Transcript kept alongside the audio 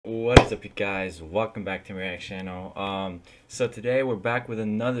What is up, you guys? Welcome back to my reaction channel. So today we're back with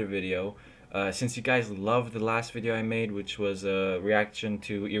another video. Since you guys loved the last video I made, which was a reaction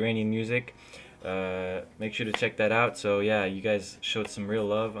to Iranian music, make sure to check that out. So yeah, you guys showed some real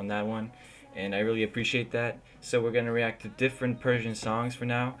love on that one, and I really appreciate that. So we're gonna react to different Persian songs for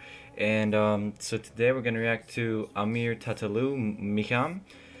now, and so today we're gonna react to Amir Tataloo, Mikham.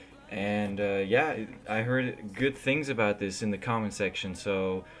 And yeah, I heard good things about this in the comment section,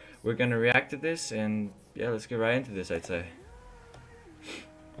 so we're gonna react to this, and yeah, let's get right into this, I'd say.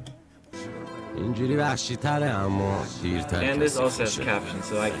 And this also has captions,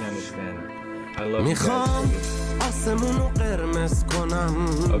 so I can understand. I love you guys.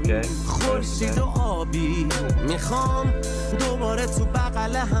 Okay.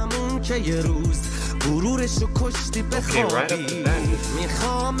 Okay, right up to that.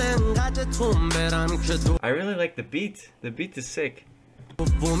 I really like the beat. The beat is sick. And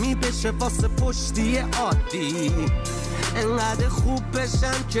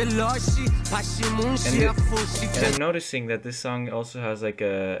I'm noticing that this song also has like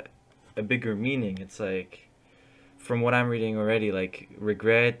a bigger meaning. It's like, from what I'm reading already, like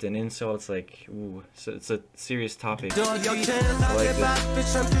regret and insults, like, ooh, so it's a serious topic. I like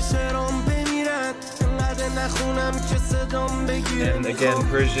this. And again,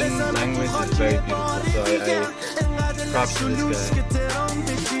 Persian language is very beautiful, so I props to this guy.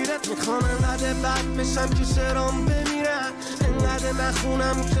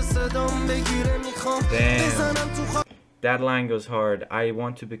 Damn. That line goes hard. I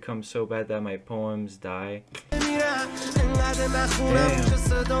want to become so bad that my poems die. Damn.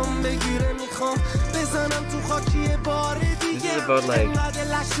 This is about like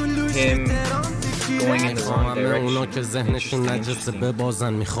him going in the wrong direction.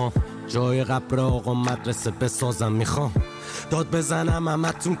 داد بزنم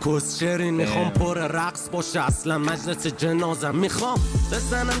همتون کسچرین میخوام پر رقص باشه اصلا مجلس جنازم میخوام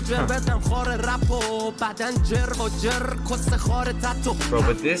بزنم جر بدم خار رپ و بدن جر و جر کس خار تتو Bro,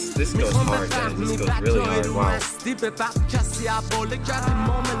 but this goes hard, man. This goes really hard. Wow. به بعد کسی عباله کردی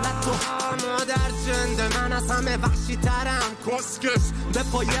معاملتو مادر جنده من از همه وحشی ترم کسکش به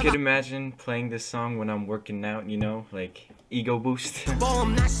پای I could imagine playing this song when I'm working out, you know, like ego boost.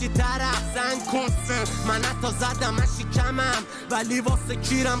 بام نشی طرف زن کسه من حتی زدم مشی کمم ولی واسه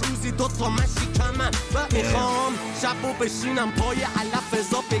کیرم روزی دوتا مشی کمم و میخوام شبو بشینم پای علف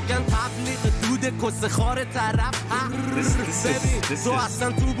ازا بگن تبلیغ دود کس خار طرف ببین تو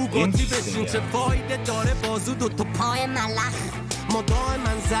اصلا تو بوگاتی بشین چه فایده داره بازو دوتا پای ملخ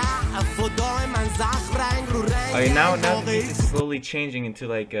Okay, now it's slowly changing into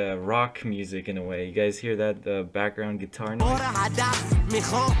like rock music in a way. You guys hear that background guitar noise?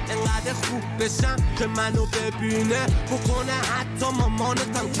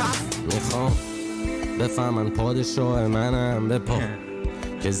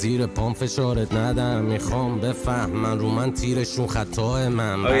 که زیر پام فشارت ندم میخوام بفهم من رو من تیرشون خطای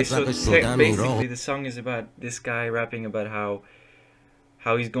من basically the song is about this guy rapping about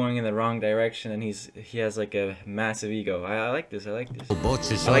how he's going in the wrong direction, and he has like a massive ego. I like this. I like this.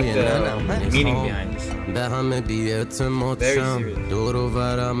 I like the meaning behind this. Very serious.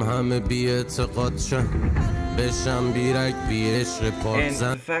 And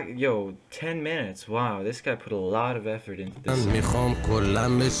the fact, yo, 10 minutes. Wow, this guy put a lot of effort into this. He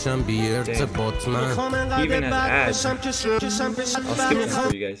even has ads. I'll skip this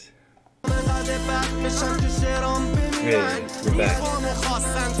for you guys. Yeah, we're back.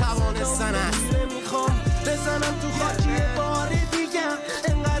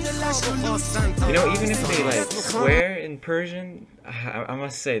 You know, even if they like swear in Persian, I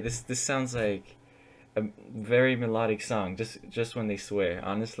must say this sounds like a very melodic song, just when they swear,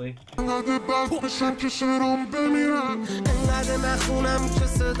 honestly.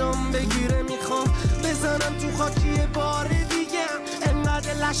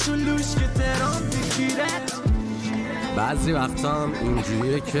 بعضی وقتا هم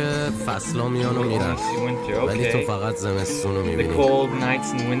اینجوریه که فصلا میان و میرن ولی تو فقط زمستون رو میبینی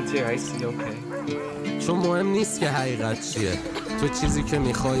چون مهم نیست که حقیقت چیه تو چیزی که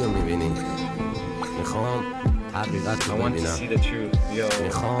میخوای رو میبینی میخوام حقیقت رو ببینم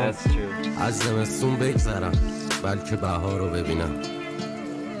میخوام از زمستون بگذرم بلکه بهار رو ببینم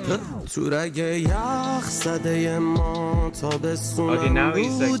تو رگه یخ زده ما تابستونم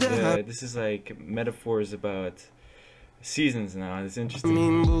بوده this is like metaphors about seasons now. It's interesting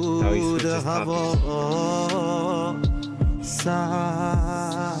how he switches topics.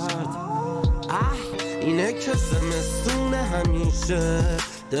 اینه که زمستون همیشه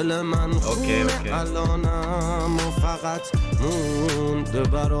دل من خونه الانم و فقط مونده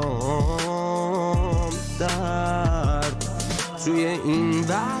برام درد توی این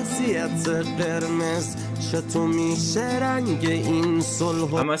وضعیت قرمز چطور میشه رنگ این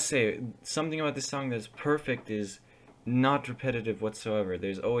صلح. I must say something about this song that's perfect is not repetitive whatsoever.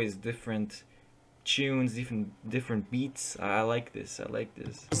 There's always different tunes, different beats. I like this. I like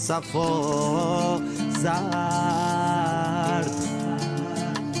this. صفا زرد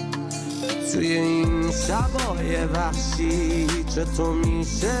توی این شبای وحشی چطور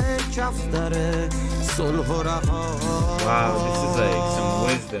میشه کفتره صلح و رها. Wow, this is like some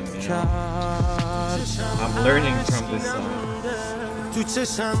wisdom, you know. I'm learning from this song. تو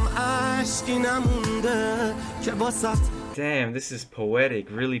چشم اشکی نمونده که واسط. Damn, this is poetic,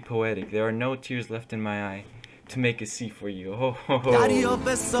 really poetic. There are no tears left in my eye to make a sea for you. Oh, دریا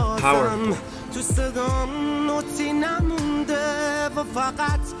بسازم تو صدام نوتی نمونده و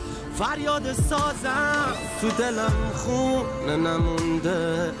فقط فریاد سازم تو دلم خونه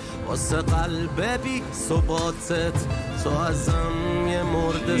نمونده واسه قلب بی ثباتت تو ازم یه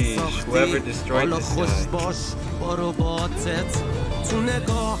مرد ساختی حالا خوش باش با رباطت تو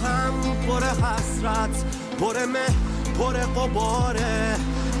نگاهم پر حسرت پر مه پر قباره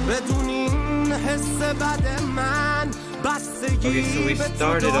بدون این حس بد من بستگی Okay, so we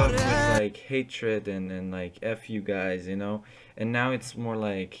started off with like hatred and like F you guys, you know, and now it's more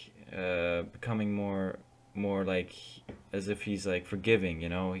like becoming more like as if he's like forgiving, you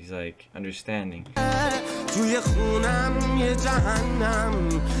know, he's like understanding. توی خونم یه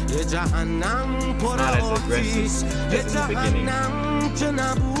جهنم پر آتیش یه جهنم که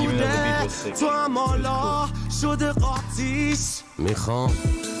نبوده تو هم حالا شده قاتیش. میخوام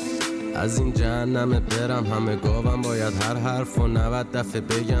از این جهنم برم همه گاوم باید هر حرف و 90 دفعه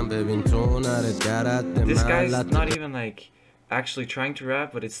بگم ببین تو نره درد من. This guy's not even like actually trying to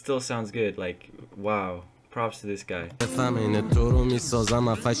rap, but it still sounds good. Like, wow, props to this guy. فهمین تو رو میسازم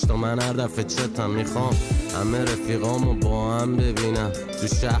افش تا من هر دفعه چتم میخوام همه رفیقامو با هم ببینم تو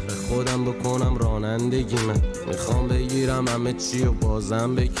شهر خودم بکنم رانندگی من میخوام بگیرم همه چی و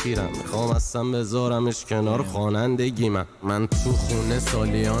بازم بکیرم میخوام اصلا بذارمش کنار خوانندگی من تو خونه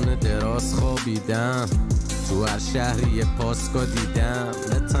سالیان دراز خوابیدم تو هر شهری یه پاسکا دیدم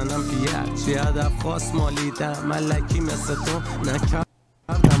بتنم بیه چی هدف خواست مالیدم ملکی مثل تو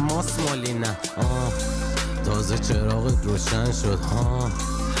نکردم ماس مالی نه تازه چراغت روشن شد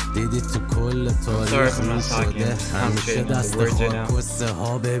دیدی تو کل تاریخ رو شده همیشه دست خاک کسته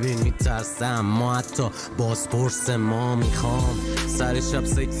ها ببین میترسه اما حتی بازپرس ما میخوام سر شب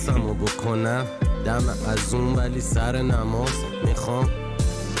سکسمو بکنم دم از اون ولی سر نماز میخوام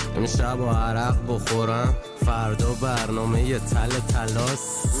امشب با عرق بخورم فردا برنامه یه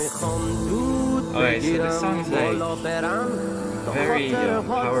تلاس میخوام دود بگیرم بالا برم very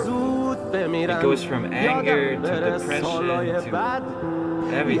powerful. It goes from anger to depression to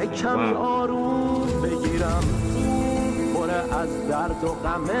everything. Wow. از درد و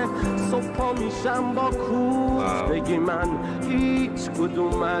غمه صبح میشم با کوز بگی من هیچ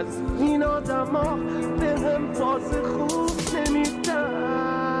کدوم از این آدم ها به هم باز خوب نمیدن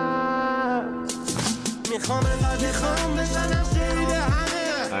میخوام بزنم شهید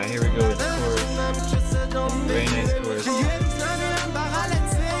همه here we go with the chorus. Very nice chorus.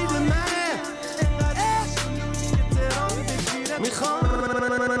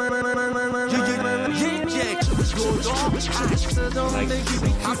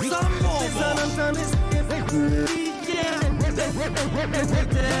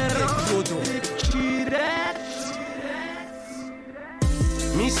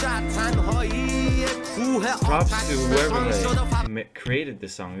 Props to whoever created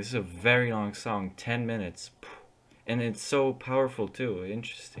this song. This is a very long song, 10 minutes. And it's so powerful too.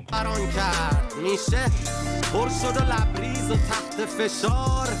 Interesting. میشه پر شد و لبریز و تحت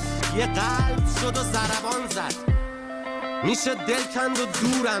فشار یه قلب شد و ضربان زد میشه دل کند و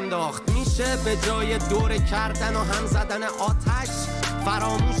دور انداخت میشه به جای دور کردن و هم زدن آتش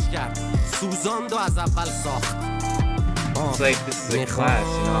فراموش کرد سوزاند و از اول ساخت. It's like this is a class,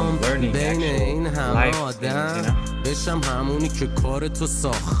 you know, I'm learning actual life things, you know. بشم همونی که کار تو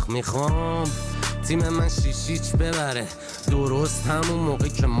ساخت میخوام تیم من شیشیچ ببره درست همون موقع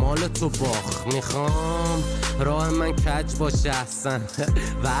که مال تو باخت میخوام راه من کج باشه احسن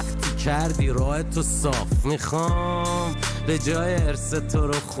وقتی کردی راه تو صاف میخوام به جای ارث تو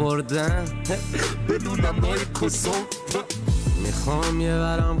رو خوردن بدونم نای کسو میخوام یه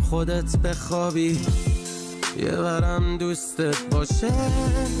برم خودت بخوابی یه برم دوستت باشه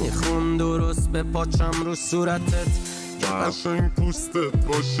میخوام درست به پاچم رو صورتت که قشنگ پوستت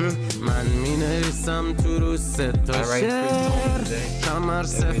باشه من مینویسم تو رو ستا شعر کمر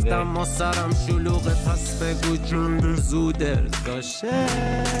سفتم ما سرم شلوغه پس بگو جون زودر داشه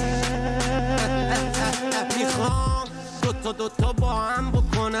میخوام دوتا با هم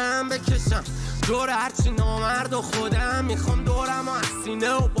بکنم بکشم دور هرچی نامرد و خودم میخوام دورم و از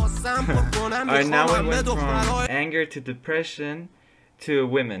سینه و باسم پر کنم میخوام همه دخترهای anger to depression to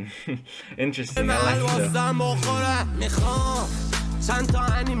women. Interesting. I like that. میخوام چند تا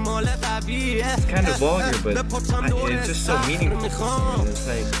انیمال قویه It's kind of vulgar, but it's just so meaningful.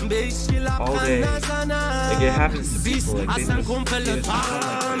 It's like all day, like it happens to people, like they just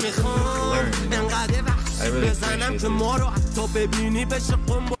learn, you know? I really appreciate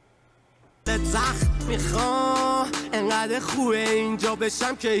this. زخم میخوام انقدر خوبه اینجا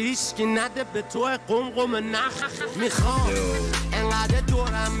بشم که هیچکی نده به تو قمقم نخ میخوام انقدر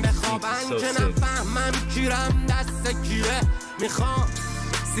دورم بخوابن که نفهمم کیرم دست کیه میخوام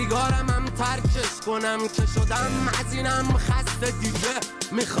سیگارم هم ترکش کنم که شدم مزینم خسته دیگه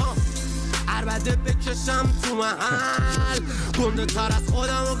میخوام عربده بکشم تو محل گنده تر از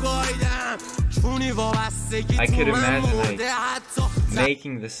خودم و گایدم چونی وابستگی تو من مرده حتی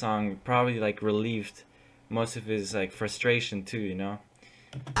making the song probably like relieved most of his like frustration too, you know.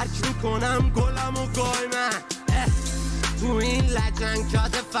 کنم گلم و گای من تو این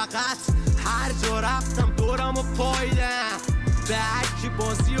لجنگات فقط هر جا رفتم دورم و پایدم به هرکی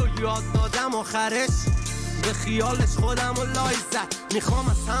بازی و یاد دادم آخرش به خیالش خودم و لای زد میخوام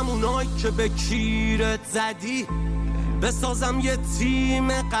از همونایی که به کیرت زدی بسازم یه تیم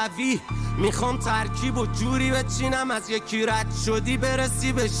قوی میخوام ترکیب و جوری بچینم از یکی رد شدی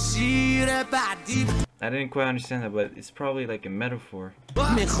برسی به شیر بعدی I didn't quite understand that, but it's probably like a metaphor.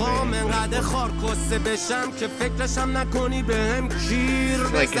 میخوام انقدر خارکسته بشم که فکرشم نکنی بهم کیر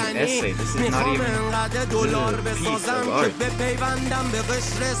بزنی میخوام انقدر دلار بسازم که بپیوندم به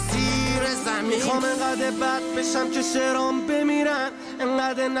قشر سیر زمین میخوام انقدر بد بشم که شعرام بمیرن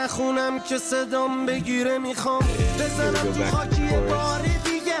انقدر نخونم که صدام بگیره میخوام بزنم تو خاکی بار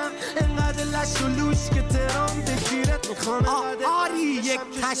دیگم انقدر لش و لوش که ترام بگیرت میخوام آری یک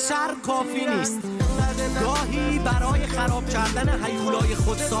کشر کافی نیست گاهی برای خراب کردن هیولای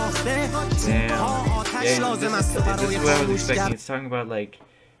خود ساخته ها آتش لازم است برای خاموش کردن. It's talking about like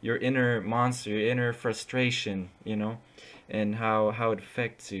your inner monster, your inner frustration, you know, and how it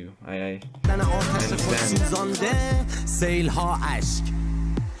affects you. I understand. سیل ها اشک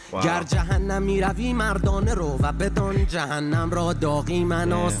گر جهنم می روی مردانه رو و بدان جهنم را داغی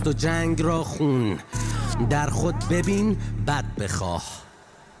مناست و جنگ را خون در خود ببین بد بخواه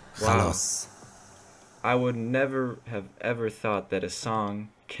خلاص. I would never have ever thought that a song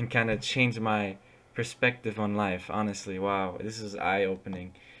can kind of change my perspective on life, honestly. Wow, this is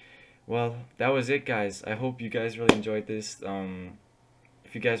eye-opening. Well, that was it, guys. I hope you guys really enjoyed this.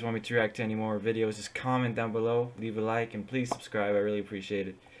 If you guys want me to react to any more videos, just comment down below, leave a like, and please subscribe. I really appreciate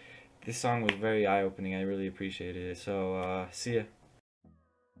it. This song was very eye-opening. I really appreciated it. So, see ya.